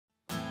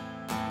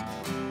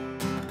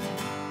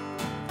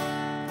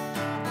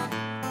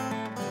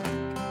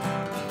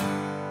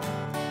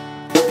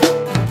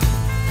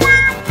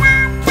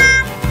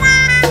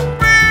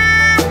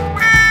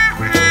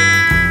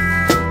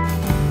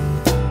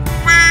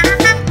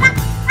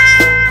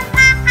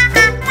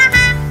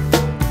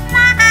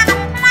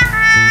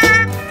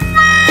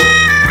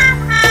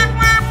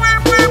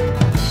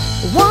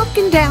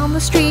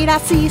street, I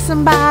see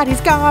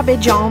somebody's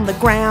garbage on the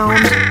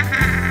ground.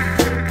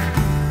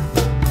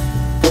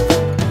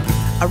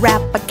 A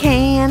wrapper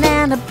can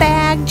and a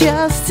bag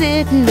just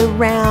sitting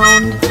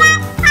around.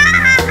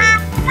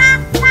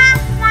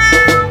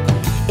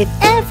 If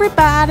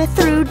everybody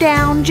threw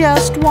down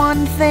just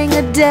one thing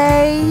a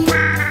day,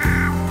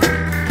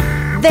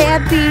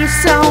 there'd be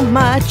so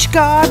much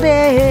garbage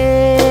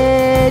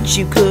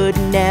you could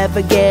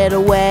never get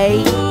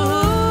away.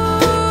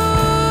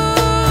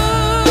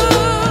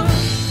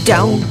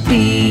 Don't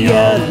be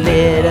a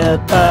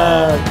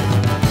litterbug.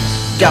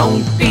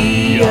 Don't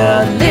be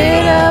a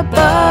litterbug.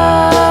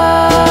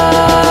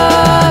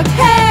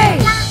 Hey!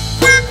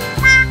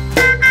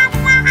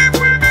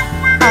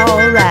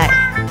 All right.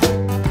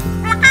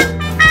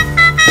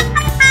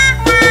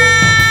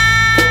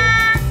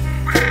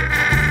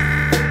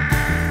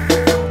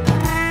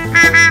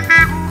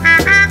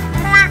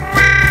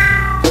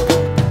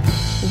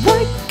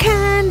 What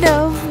kind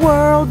of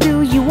world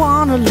do you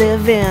want to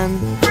live in?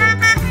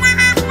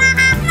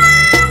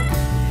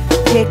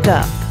 Pick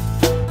up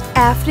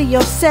after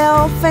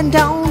yourself and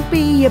don't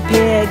be a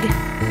pig.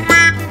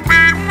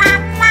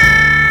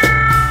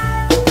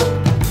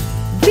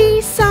 Be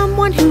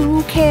someone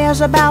who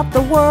cares about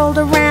the world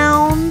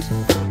around.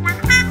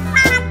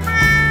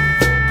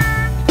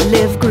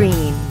 Live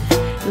green,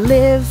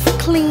 live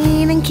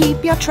clean, and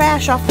keep your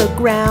trash off the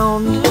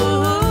ground.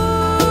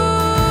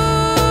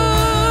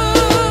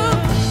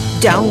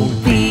 Don't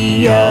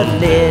be a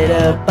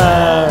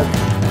litterbug.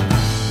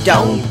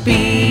 Don't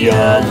be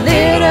a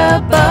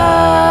litterbug.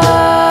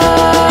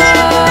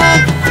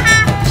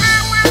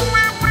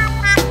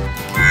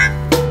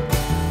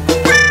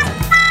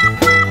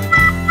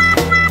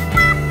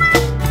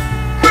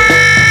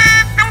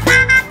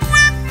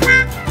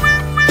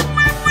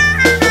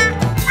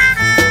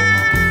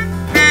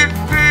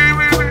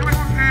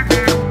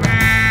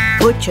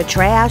 Put your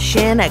trash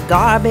in a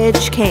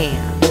garbage can.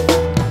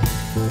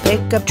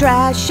 Pick up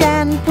trash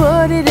and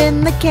put it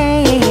in the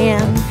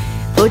can.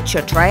 Put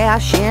your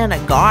trash in a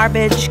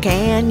garbage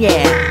can,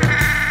 yeah.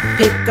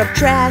 Pick up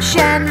trash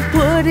and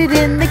put it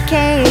in the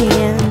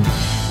can.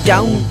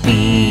 Don't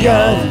be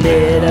a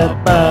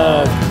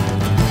litterbug.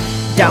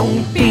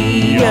 Don't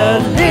be a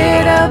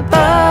litterbug.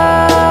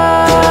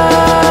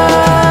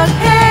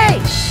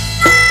 Hey!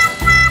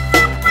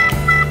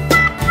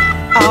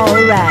 All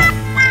right.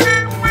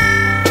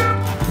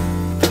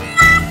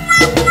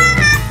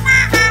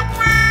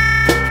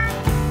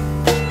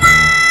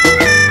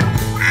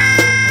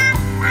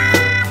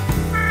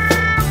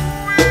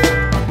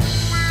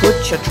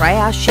 Put your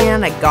trash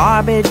in a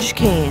garbage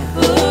can.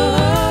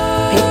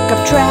 Pick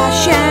up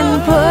trash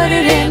and put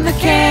it in the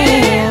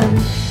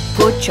can.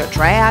 Put your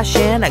trash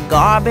in a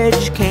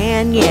garbage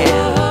can,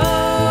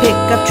 yeah. Pick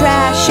up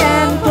trash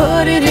and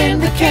put it in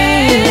the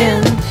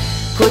can.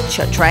 Put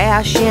your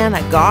trash in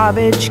a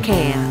garbage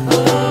can.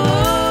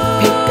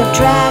 Pick up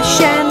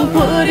trash and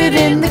put it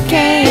in the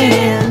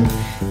can.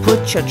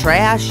 Put your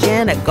trash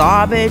in a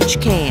garbage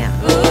can.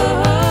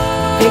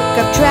 Pick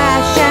up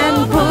trash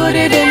and put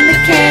it in the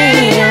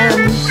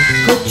can.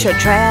 Put your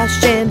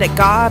trash in the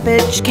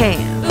garbage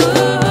can.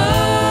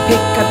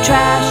 Pick up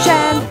trash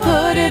and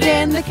put it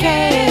in the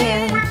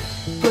can.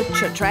 Put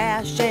your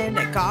trash in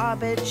the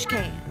garbage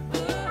can.